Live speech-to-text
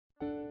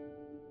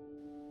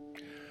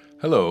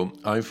Hello,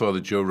 I'm Father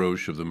Joe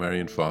Roche of the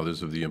Marian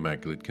Fathers of the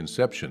Immaculate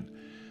Conception.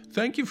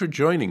 Thank you for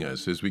joining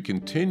us as we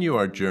continue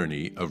our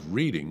journey of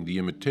reading the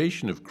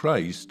Imitation of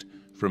Christ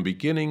from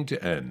beginning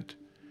to end.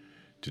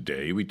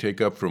 Today we take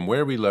up from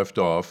where we left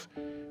off,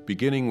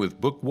 beginning with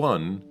Book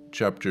 1,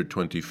 Chapter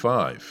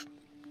 25.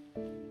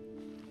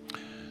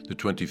 The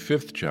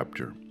 25th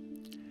chapter,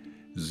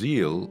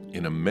 Zeal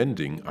in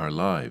Amending Our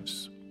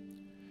Lives.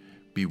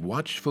 Be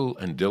watchful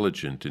and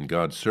diligent in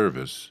God's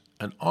service,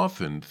 and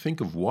often think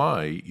of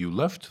why you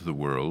left the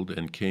world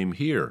and came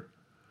here.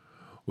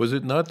 Was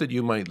it not that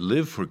you might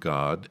live for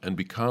God and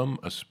become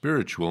a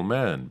spiritual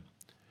man?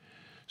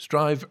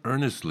 Strive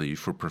earnestly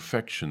for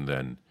perfection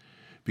then,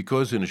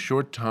 because in a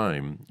short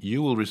time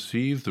you will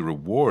receive the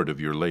reward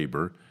of your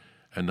labor,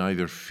 and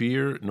neither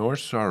fear nor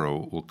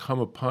sorrow will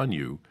come upon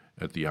you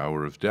at the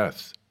hour of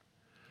death.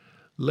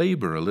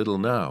 Labor a little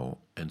now,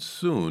 and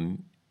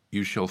soon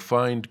you shall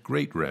find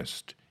great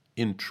rest,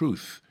 in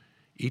truth,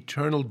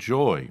 eternal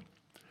joy.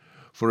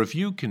 For if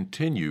you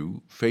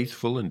continue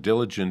faithful and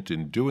diligent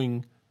in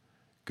doing,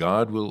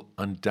 God will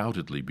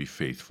undoubtedly be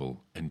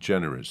faithful and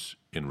generous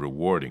in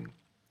rewarding.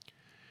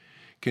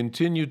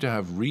 Continue to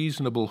have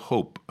reasonable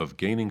hope of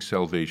gaining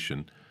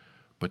salvation,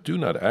 but do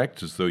not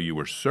act as though you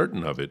were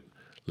certain of it,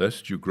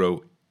 lest you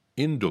grow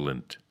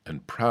indolent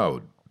and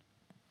proud.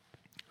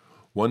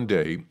 One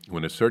day,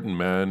 when a certain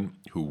man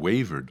who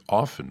wavered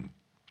often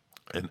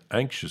and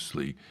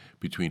anxiously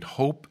between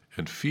hope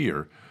and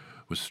fear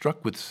was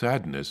struck with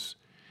sadness,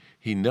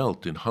 he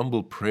knelt in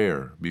humble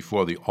prayer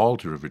before the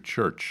altar of a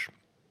church.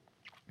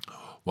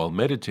 While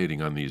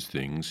meditating on these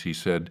things, he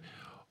said,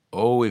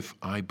 "Oh, if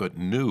I but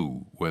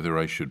knew whether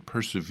I should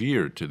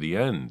persevere to the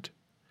end!"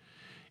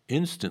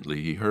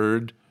 Instantly he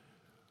heard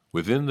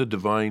within the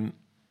divine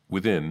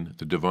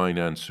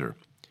answer,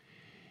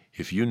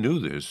 "If you knew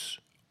this,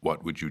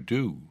 what would you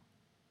do?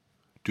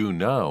 Do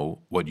now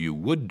what you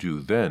would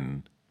do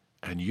then,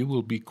 and you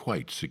will be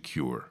quite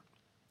secure."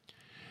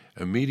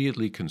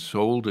 Immediately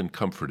consoled and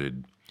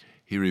comforted,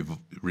 he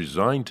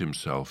resigned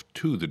himself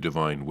to the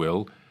divine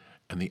will,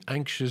 and the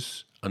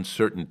anxious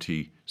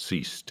uncertainty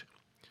ceased.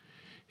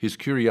 His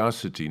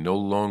curiosity no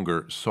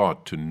longer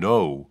sought to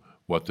know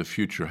what the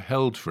future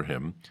held for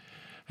him,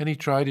 and he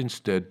tried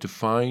instead to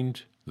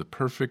find the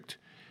perfect,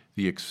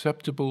 the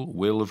acceptable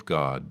will of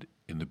God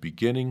in the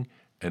beginning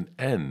and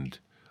end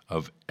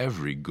of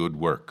every good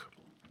work.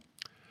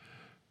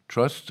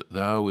 "Trust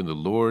thou in the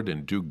Lord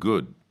and do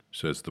good,"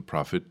 says the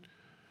prophet.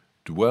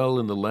 "Dwell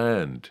in the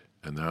land,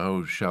 and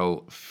thou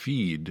shalt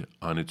feed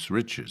on its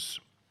riches."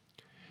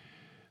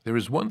 There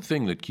is one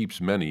thing that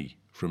keeps many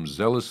from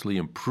zealously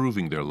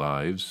improving their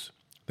lives,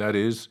 that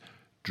is,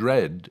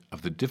 dread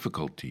of the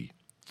difficulty,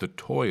 the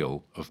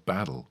toil of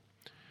battle.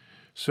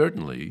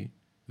 Certainly,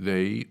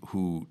 they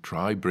who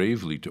try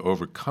bravely to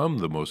overcome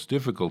the most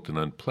difficult and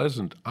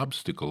unpleasant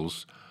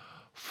obstacles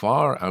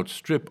far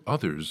outstrip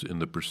others in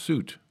the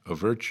pursuit of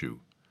virtue.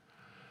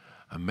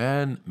 A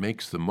man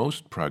makes the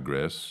most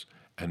progress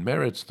and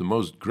merits the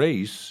most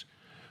grace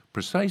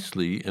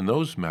precisely in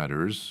those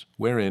matters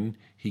wherein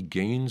he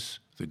gains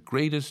the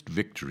greatest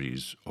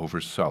victories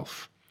over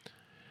self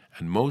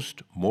and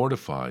most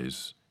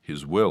mortifies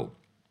his will.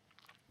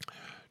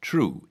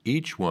 True,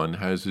 each one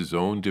has his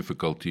own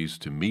difficulties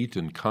to meet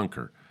and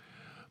conquer,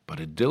 but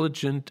a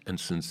diligent and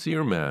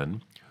sincere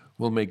man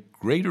will make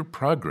greater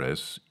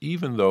progress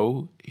even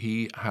though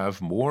he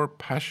have more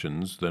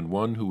passions than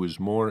one who is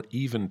more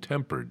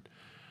even-tempered,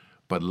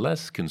 but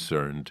less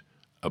concerned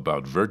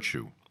about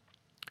virtue.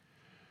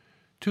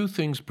 Two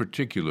things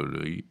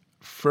particularly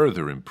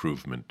further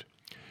improvement: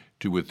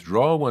 to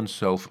withdraw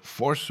oneself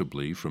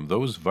forcibly from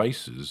those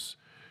vices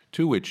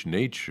to which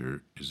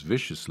nature is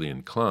viciously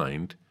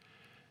inclined,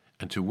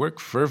 and to work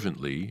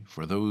fervently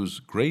for those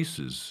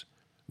graces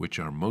which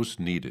are most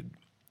needed.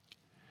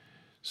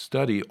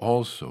 Study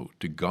also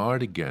to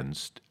guard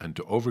against and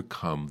to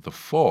overcome the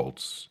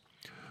faults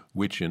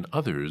which in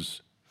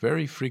others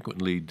very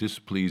frequently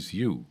displease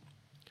you.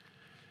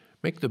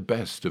 Make the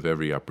best of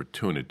every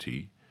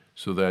opportunity,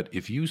 so that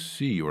if you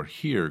see or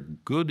hear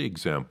good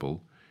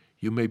example,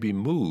 you may be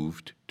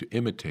moved to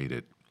imitate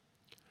it.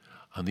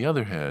 On the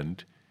other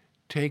hand,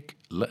 take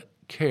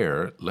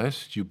care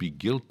lest you be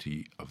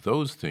guilty of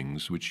those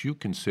things which you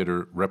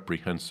consider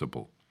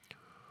reprehensible.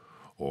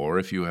 Or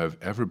if you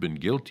have ever been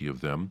guilty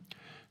of them,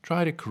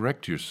 try to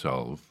correct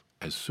yourself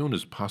as soon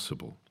as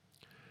possible.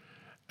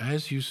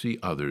 As you see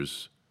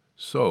others,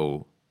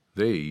 so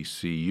they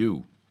see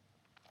you.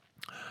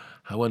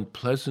 How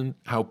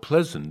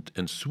pleasant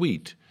and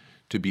sweet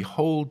to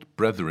behold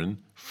brethren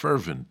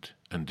fervent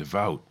and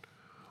devout,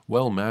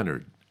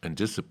 well-mannered and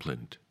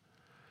disciplined.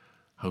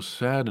 How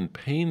sad and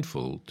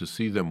painful to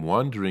see them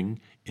wandering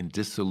in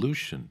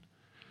dissolution,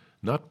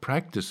 not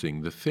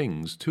practicing the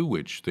things to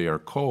which they are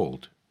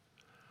called.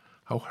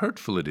 How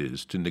hurtful it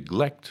is to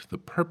neglect the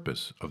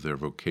purpose of their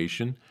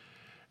vocation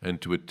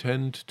and to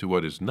attend to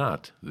what is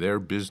not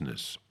their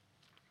business.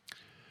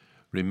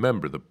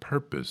 Remember the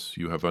purpose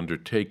you have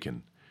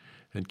undertaken,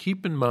 and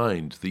keep in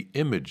mind the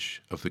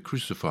image of the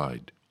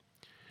crucified.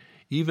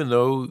 Even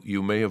though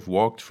you may have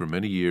walked for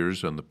many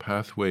years on the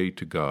pathway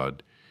to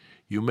God,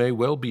 you may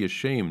well be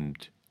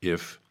ashamed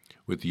if,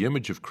 with the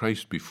image of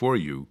Christ before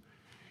you,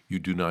 you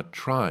do not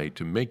try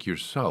to make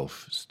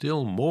yourself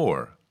still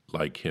more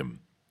like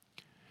him.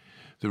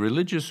 The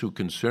religious who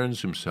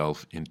concerns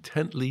himself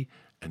intently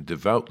and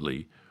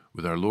devoutly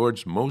with our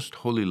Lord's most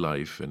holy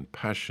life and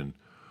passion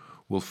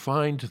will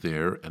find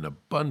there an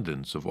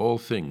abundance of all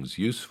things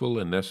useful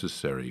and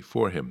necessary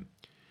for him.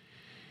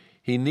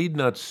 He need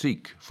not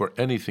seek for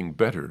anything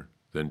better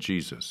than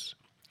Jesus.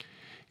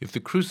 If the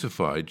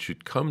crucified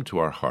should come to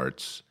our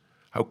hearts,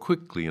 how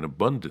quickly and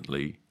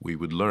abundantly we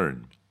would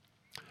learn.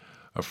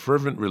 A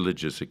fervent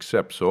religious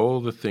accepts all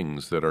the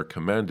things that are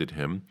commanded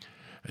him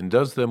and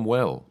does them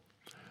well,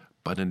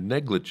 but a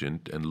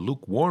negligent and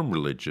lukewarm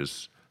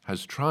religious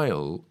has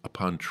trial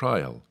upon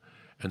trial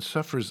and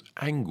suffers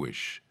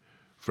anguish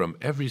from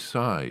every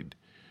side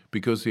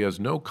because he has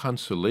no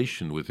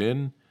consolation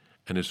within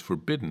and is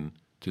forbidden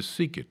to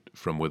seek it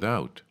from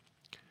without.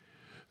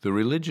 The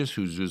religious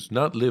who does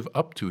not live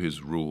up to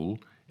his rule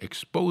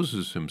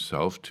exposes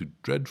himself to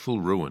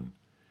dreadful ruin,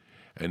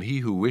 and he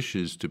who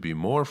wishes to be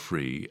more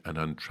free and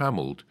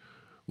untrammeled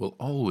will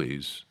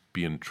always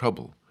be in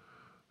trouble,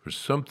 for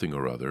something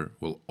or other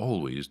will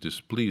always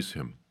displease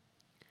him.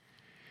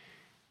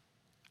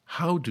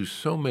 How do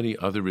so many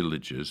other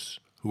religious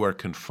who are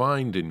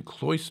confined in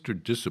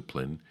cloistered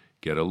discipline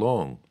get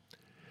along?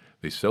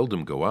 They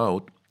seldom go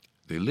out,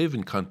 they live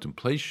in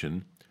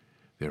contemplation,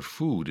 their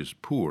food is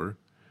poor,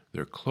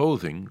 their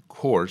clothing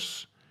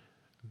coarse,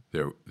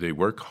 they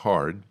work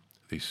hard,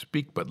 they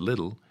speak but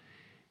little,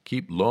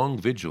 keep long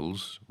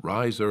vigils,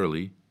 rise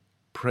early,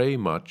 pray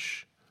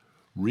much,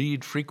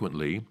 read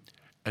frequently,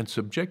 and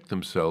subject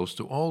themselves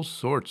to all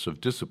sorts of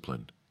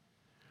discipline.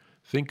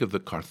 Think of the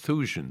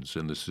Carthusians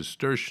and the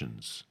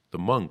Cistercians, the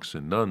monks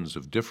and nuns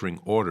of differing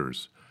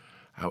orders,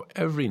 how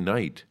every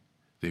night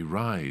they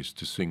rise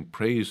to sing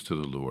praise to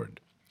the Lord.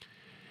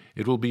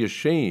 It will be a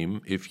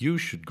shame if you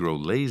should grow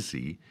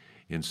lazy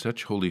in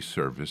such holy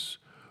service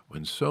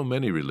when so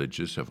many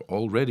religious have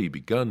already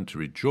begun to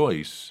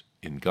rejoice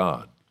in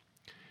God.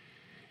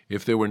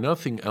 If there were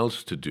nothing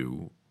else to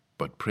do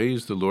but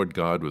praise the Lord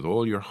God with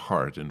all your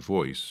heart and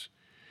voice,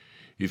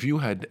 if you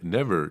had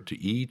never to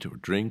eat or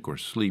drink or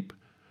sleep,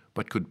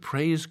 but could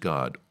praise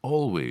God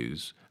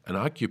always and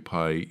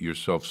occupy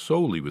yourself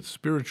solely with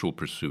spiritual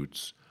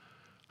pursuits,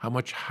 how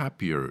much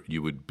happier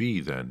you would be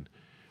than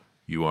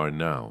you are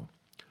now,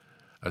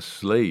 a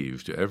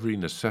slave to every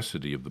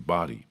necessity of the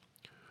body.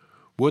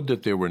 Would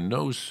that there were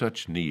no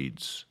such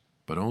needs,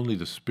 but only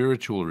the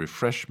spiritual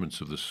refreshments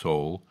of the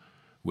soul,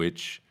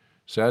 which,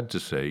 sad to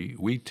say,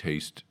 we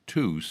taste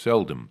too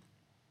seldom.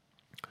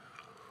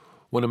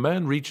 When a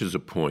man reaches a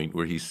point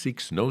where he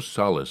seeks no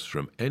solace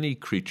from any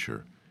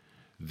creature,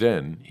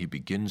 then he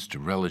begins to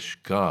relish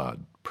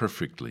God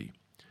perfectly.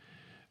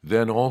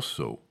 Then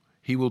also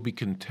he will be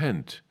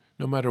content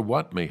no matter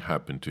what may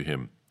happen to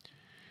him.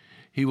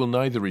 He will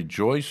neither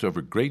rejoice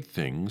over great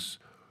things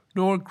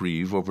nor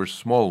grieve over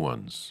small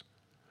ones,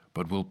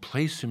 but will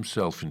place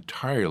himself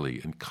entirely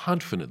and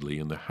confidently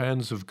in the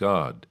hands of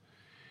God,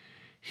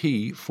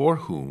 he for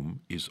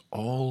whom is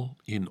all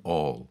in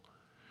all,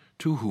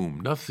 to whom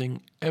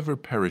nothing ever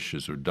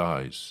perishes or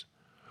dies,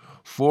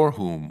 for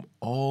whom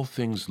all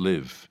things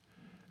live,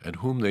 and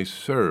whom they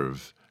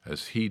serve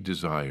as he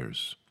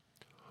desires.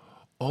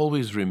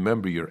 Always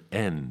remember your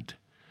end,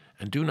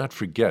 and do not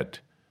forget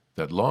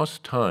that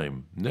lost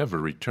time never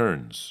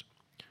returns.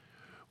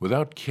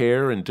 Without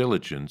care and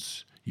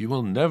diligence, you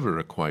will never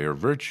acquire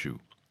virtue.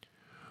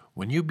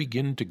 When you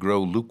begin to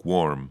grow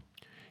lukewarm,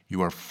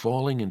 you are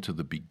falling into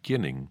the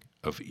beginning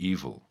of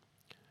evil.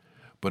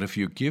 But if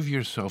you give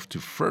yourself to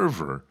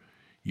fervor,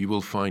 you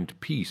will find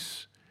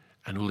peace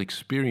and will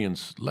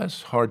experience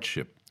less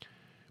hardship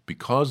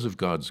because of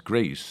God's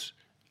grace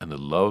and the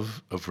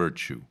love of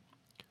virtue.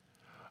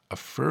 A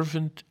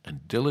fervent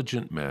and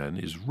diligent man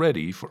is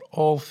ready for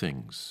all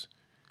things.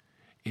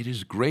 It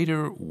is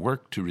greater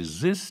work to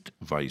resist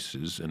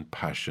vices and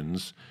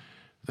passions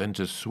than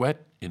to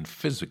sweat in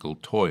physical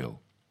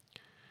toil.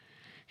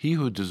 He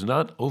who does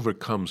not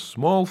overcome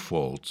small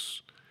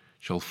faults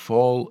shall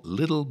fall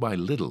little by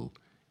little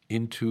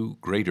into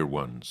greater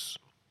ones.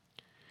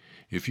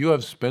 If you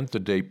have spent the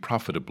day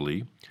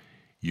profitably,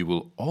 you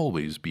will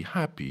always be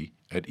happy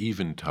at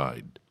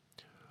eventide.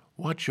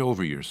 Watch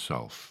over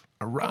yourself,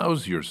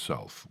 arouse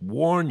yourself,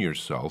 warn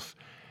yourself,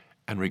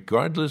 and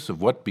regardless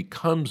of what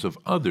becomes of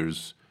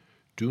others,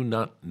 do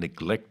not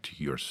neglect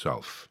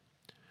yourself.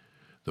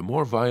 The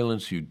more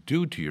violence you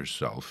do to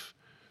yourself,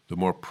 the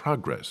more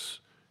progress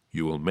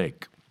you will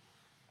make.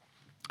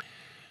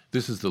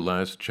 This is the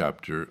last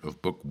chapter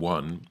of Book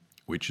 1,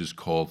 which is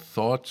called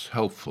Thoughts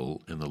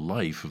Helpful in the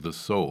Life of the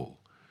Soul.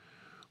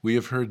 We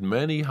have heard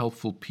many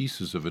helpful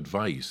pieces of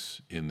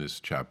advice in this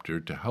chapter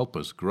to help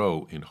us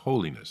grow in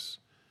holiness,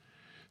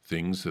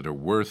 things that are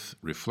worth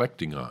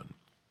reflecting on.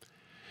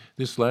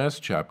 This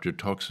last chapter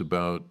talks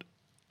about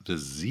the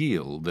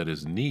zeal that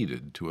is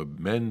needed to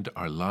amend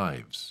our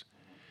lives.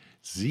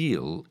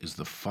 Zeal is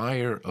the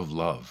fire of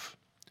love.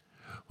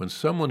 When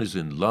someone is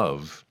in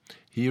love,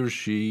 he or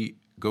she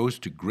goes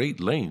to great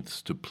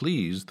lengths to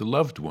please the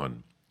loved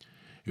one.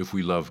 If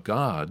we love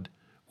God,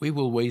 we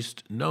will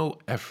waste no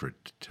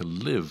effort to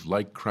live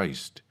like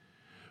Christ,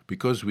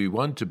 because we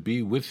want to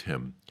be with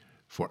him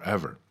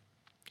forever.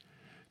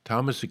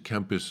 Thomas à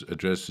Kempis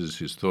addresses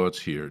his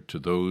thoughts here to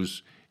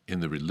those in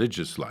the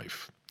religious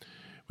life.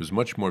 It was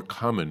much more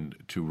common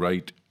to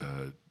write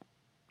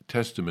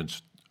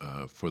testaments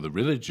for the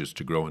religious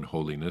to grow in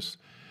holiness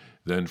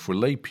than for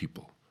lay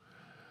people.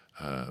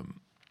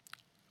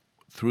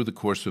 Through the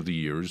course of the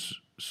years,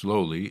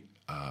 slowly,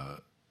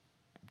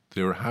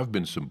 there have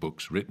been some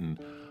books written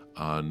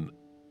on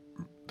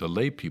the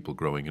lay people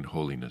growing in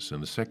holiness,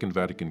 and the Second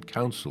Vatican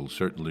Council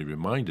certainly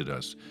reminded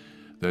us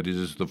that it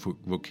is the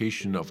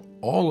vocation of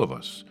all of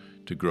us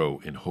to grow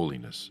in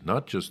holiness,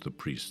 not just the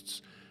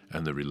priests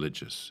and the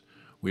religious.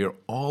 We are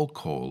all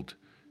called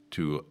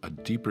to a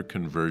deeper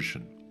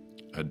conversion,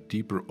 a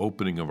deeper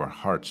opening of our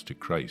hearts to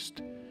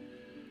Christ.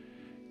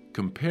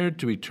 Compared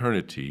to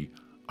eternity,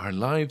 our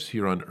lives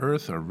here on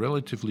earth are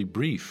relatively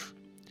brief.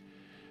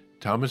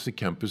 Thomas à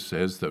Kempis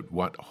says that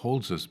what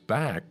holds us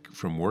back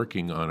from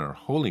working on our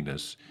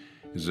holiness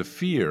is a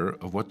fear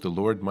of what the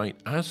Lord might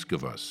ask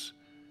of us.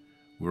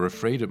 We're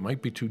afraid it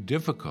might be too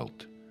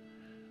difficult.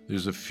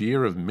 There's a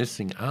fear of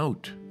missing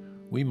out.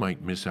 We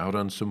might miss out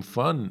on some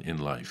fun in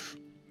life.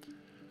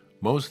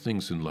 Most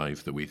things in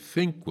life that we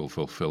think will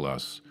fulfill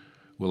us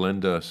will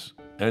end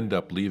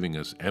up leaving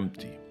us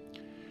empty.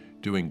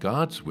 Doing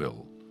God's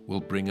will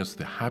bring us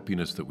the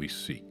happiness that we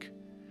seek.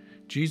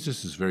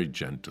 Jesus is very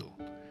gentle.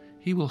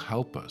 He will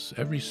help us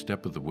every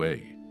step of the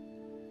way.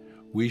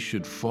 We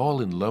should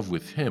fall in love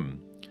with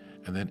him,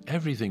 and then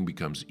everything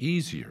becomes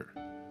easier.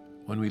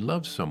 When we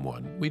love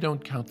someone, we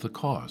don't count the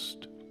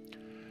cost.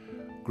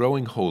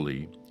 Growing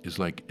holy is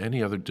like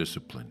any other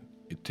discipline.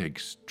 It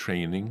takes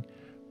training,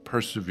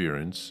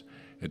 perseverance.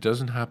 It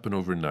doesn't happen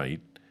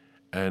overnight,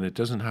 and it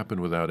doesn't happen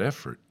without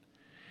effort.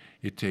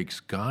 It takes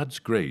God's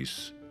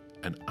grace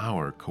and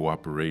our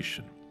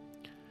cooperation.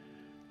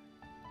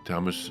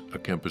 Thomas à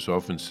Kempis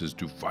often says,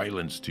 do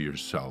violence to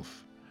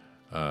yourself.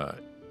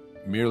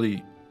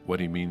 Merely what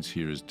he means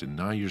here is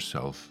deny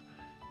yourself,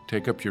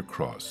 take up your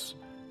cross,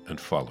 and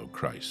follow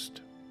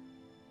Christ.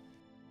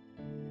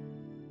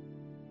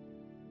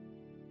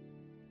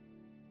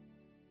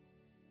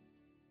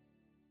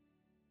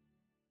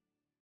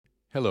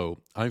 Hello,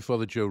 I'm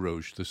Father Joe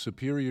Roche, the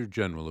Superior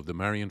General of the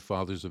Marian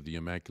Fathers of the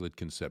Immaculate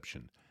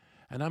Conception,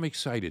 and I'm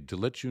excited to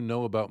let you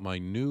know about my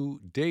new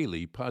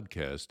daily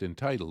podcast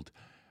entitled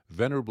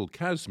Venerable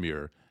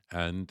Casimir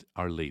and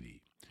Our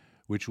Lady,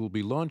 which will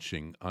be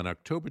launching on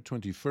October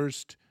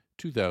 21st,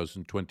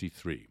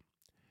 2023.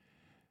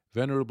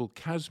 Venerable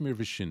Casimir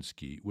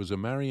Wyszynski was a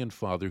Marian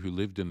father who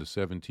lived in the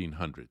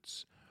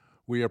 1700s.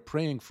 We are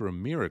praying for a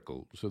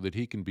miracle so that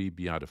he can be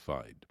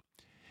beatified.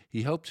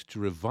 He helped to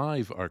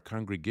revive our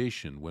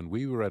congregation when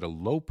we were at a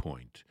low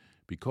point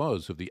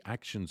because of the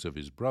actions of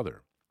his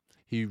brother.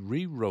 He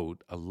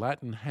rewrote a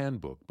Latin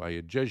handbook by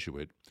a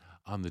Jesuit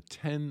on the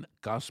 10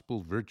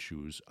 gospel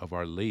virtues of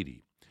Our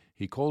Lady.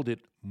 He called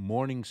it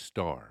Morning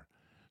Star,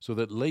 so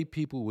that lay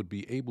people would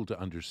be able to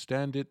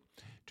understand it,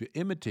 to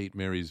imitate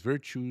Mary's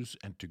virtues,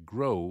 and to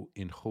grow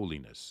in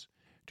holiness.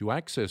 To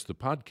access the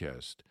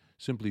podcast,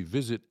 simply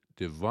visit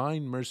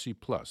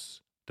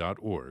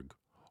divinemercyplus.org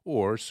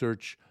or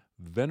search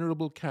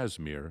Venerable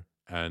Casimir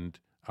and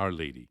Our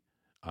Lady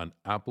on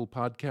Apple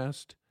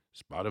Podcast,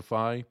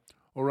 Spotify,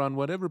 or on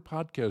whatever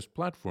podcast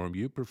platform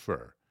you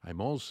prefer. I'm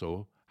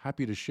also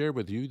happy to share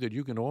with you that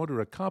you can order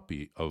a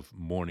copy of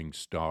Morning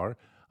Star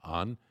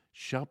on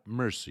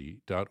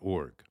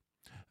shopmercy.org.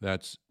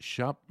 That's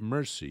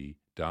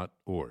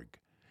shopmercy.org.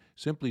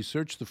 Simply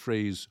search the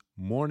phrase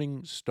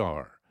Morning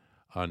Star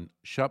on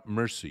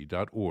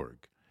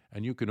shopmercy.org,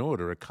 and you can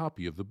order a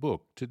copy of the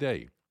book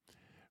today.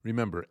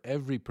 Remember,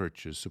 every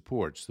purchase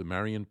supports the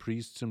Marian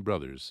priests and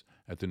brothers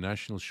at the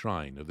National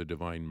Shrine of the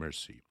Divine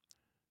Mercy.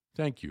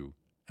 Thank you,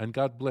 and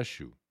God bless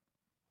you.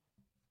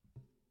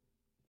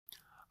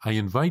 I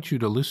invite you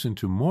to listen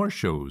to more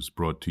shows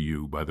brought to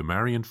you by the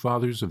Marian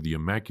Fathers of the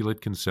Immaculate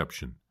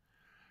Conception.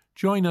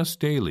 Join us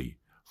daily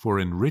for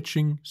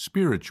enriching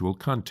spiritual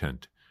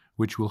content,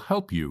 which will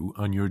help you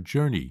on your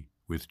journey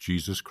with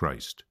Jesus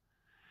Christ.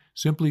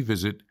 Simply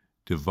visit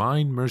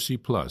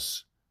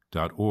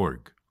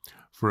divinemercyplus.org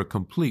for a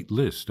complete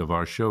list of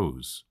our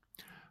shows.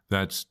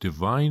 That's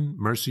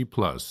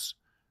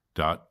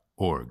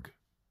divinemercyplus.org.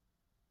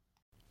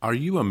 Are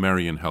you a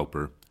Marian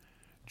helper?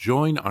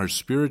 Join our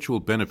Spiritual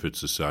Benefit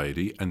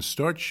Society and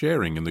start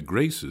sharing in the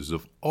graces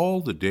of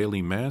all the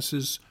daily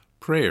masses,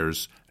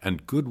 prayers,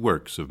 and good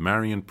works of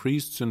Marian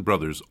priests and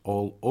brothers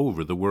all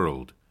over the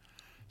world.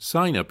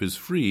 Sign up is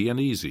free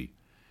and easy.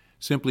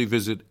 Simply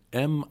visit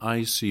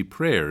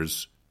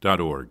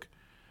micprayers.org.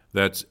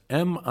 That's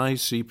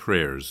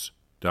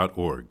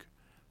micprayers.org.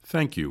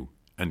 Thank you,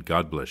 and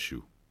God bless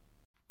you.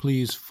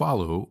 Please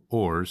follow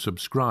or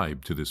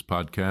subscribe to this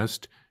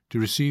podcast to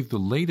receive the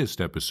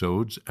latest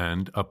episodes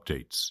and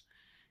updates.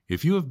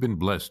 If you have been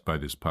blessed by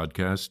this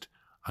podcast,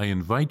 I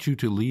invite you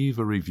to leave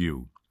a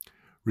review.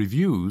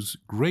 Reviews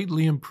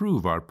greatly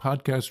improve our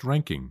podcast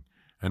ranking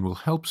and will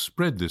help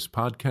spread this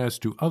podcast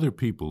to other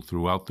people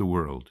throughout the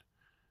world.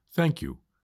 Thank you.